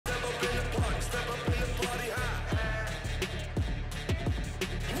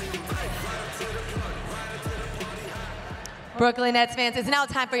Brooklyn Nets fans, it's now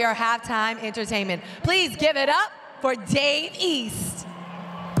time for your halftime entertainment. Please give it up for Dave East.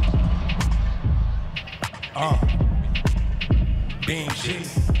 Being G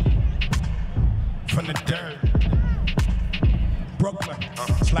from the dirt. Brooklyn,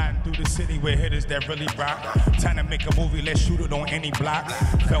 sliding through the city with hitters that really rock. Time to make a movie, let's shoot it on any block.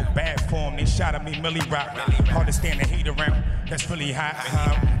 Felt bad for them, they shot at me, Millie Rock. Hard to stand the heat around, that's really hot.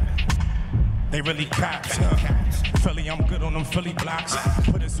 They really cops, Philly, I'm good on them Philly blocks.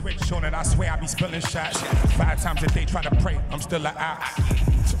 Put a switch on it, I swear I be spilling shots. 5 times if they try to pray, I'm still a op.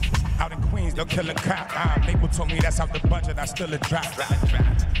 Out in Queens, they'll kill a cop. Label told me that's out the budget, I still a drop.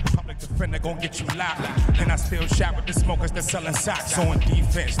 Public defender gon' get you locked. And I still shot with the smokers that's selling socks. On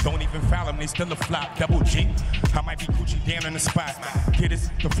defense, don't even foul them, they still a flop. Double G, I might be Gucci down in the spot. Get it,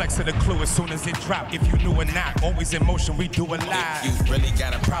 the flex of the clue as soon as it drop. If you knew or not, always in motion, we do a live. You really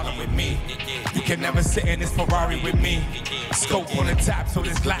got a problem with me. You can never sit in this Ferrari with me. Scope on the top so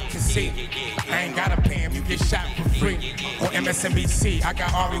this Glock can see. I ain't gotta pay him, you get shot for free. On MSNBC, I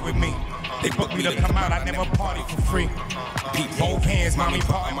got Ari with me. They booked me to come out, I never party for free. Beat both hands, mommy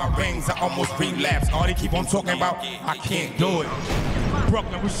parting my rings, I almost relapsed. All they keep on talking about, I can't do it.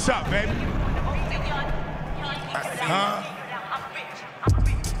 Brooklyn, what's up, baby?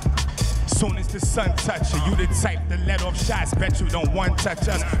 Soon as the sun touch you, the type to let off shots. Bet you don't want touch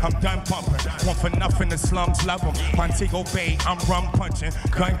us. I'm done pumping. Want for nothing, the slums love him. Montego Bay, I'm rum punching,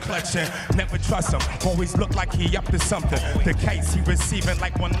 gun clutching. Never trust him. Always look like he up to something. The case he receiving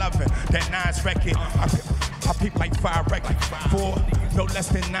like 111. That 9's record. I peep like 5 records. 4, no less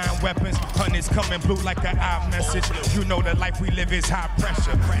than 9 weapons. Honey's coming blue like an eye message. You know the life we live is high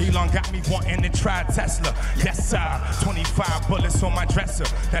pressure. Elon got me wanting to try Tesla. Yes sir. 25 bullets on my dresser.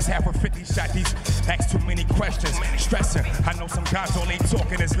 That's half a 50 shot. These ask too many questions. Stressing. I know some guys all they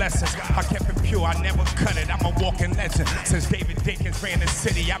talking is lessons. I kept it pure. I never cut it. I'm a walking legend. Since David Dinkins ran the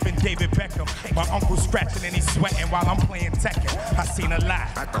city, I've been David Beckham. My uncle's scratching and he's sweating while I'm playing Tekken. I seen a lot.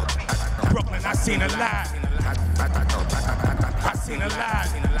 Brooklyn, I seen a lot. I seen a lot.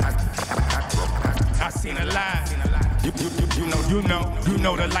 I seen a lot. You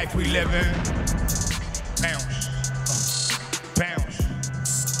know the life we live in. Bounce. Bounce.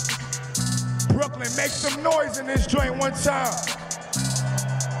 Brooklyn, make some noise in this joint one time.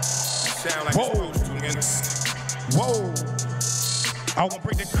 Sound like whoa. Whoa. I won't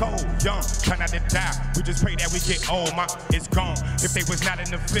break the code, young, try not to die. We just pray that we get old, it's gone. If they was not in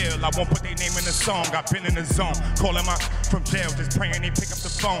the field, I won't put their name in the song. I've been in the zone, calling my from jail, just praying they pick up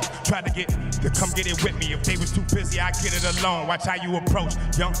the phone. Try to come get it with me. If they was too busy, I get it alone. Watch how you approach,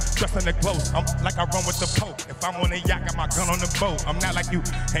 young, just in the close. I'm like I run with the Pope. If I'm on a yacht, got my gun on the boat. I'm not like you,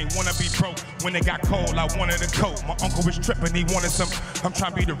 ain't wanna be broke. When it got cold, I wanted a coat. My uncle was tripping, he wanted some. I'm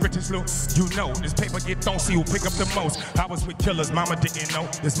trying to be the richest, little, you know. This paper get thrown, see who pick up the most. I was with killers, mama didn't know.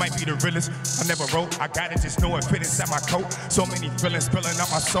 This might be the realest. I never wrote, I got it, just know it fit inside my coat. So many feelings spilling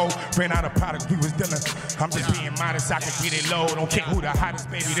out my soul. Ran out of product, we was dealing. I'm just being modest, I can get it low. Don't care who the hottest,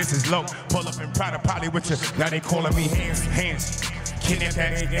 baby, this is low. Pull up in Prada, probably with you. Now they calling me hands. Kidnap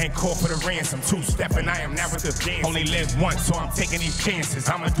that ain't call for the ransom. 2-stepping, I am now with the dance. Only live once, so I'm taking these chances.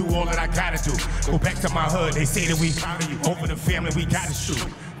 I'ma do all that I gotta do. Go back to my hood, they say that we over the family, we gotta shoot.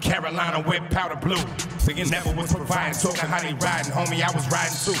 Carolina with powder blue. Thinking never was providing, talking how they riding. Homie, I was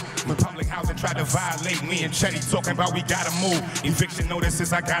riding too. When public housing tried to violate me and Chetty, talking about we gotta move. Eviction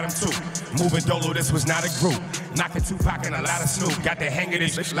notices, I got them too. Moving Dolo, this was not a group. Knocking Tupac and a lot of Snoop. Got the hang of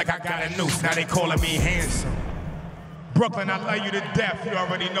this bitch like I got a noose. Now they calling me handsome. Brooklyn, I love you to death. You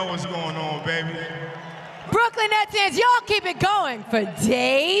already know what's going on, baby. Brooklyn Nets fans, y'all keep it going for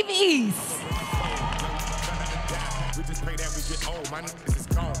Dave East. We just pray that we get old. My niggas is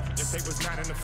gone. If they was not in the